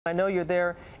I know you're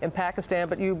there in Pakistan,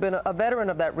 but you've been a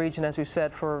veteran of that region, as you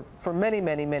said, for many,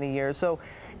 many, many years. So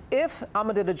if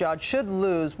Ahmadinejad should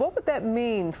lose, what would that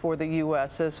mean for the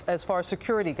U.S. as far as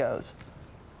security goes?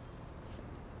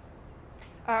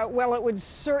 Well, it would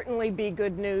certainly be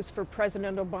good news for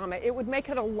President Obama. It would make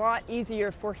it a lot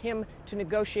easier for him to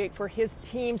negotiate, for his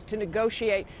teams to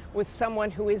negotiate with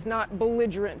someone who is not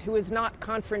belligerent, who is not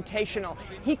confrontational.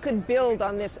 He could build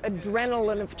on this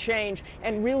adrenaline of change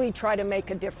and really try to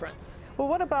make a difference. Well,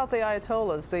 what about the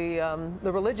Ayatollahs,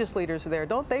 the religious leaders there?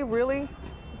 Don't they really,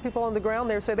 people on the ground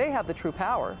there, say they have the true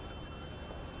power?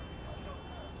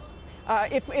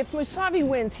 If Mousavi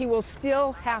wins, he will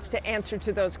still have to answer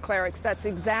to those clerics. That's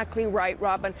exactly right,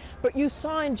 Robin. But you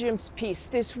saw in Jim's piece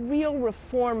this real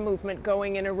reform movement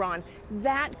going in Iran.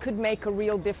 That could make a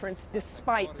real difference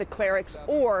despite the clerics,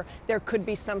 or there could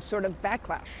be some sort of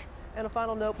backlash. And a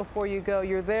final note before you go,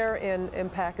 you're there in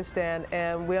Pakistan,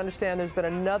 and we understand there's been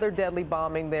another deadly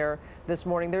bombing there this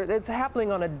morning. It's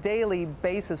happening on a daily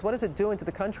basis. What is it doing to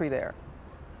the country there?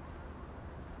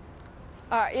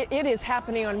 It is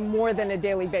happening on more than a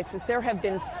daily basis. There have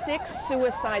been 6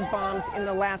 suicide bombs in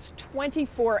the last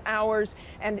 24 hours,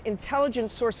 and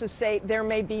intelligence sources say there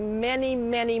may be many,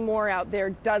 many more out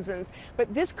there, dozens.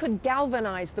 But this could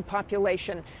galvanize the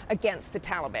population against the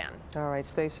Taliban. All right,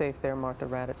 stay safe there, Martha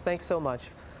Raddatz. Thanks so much.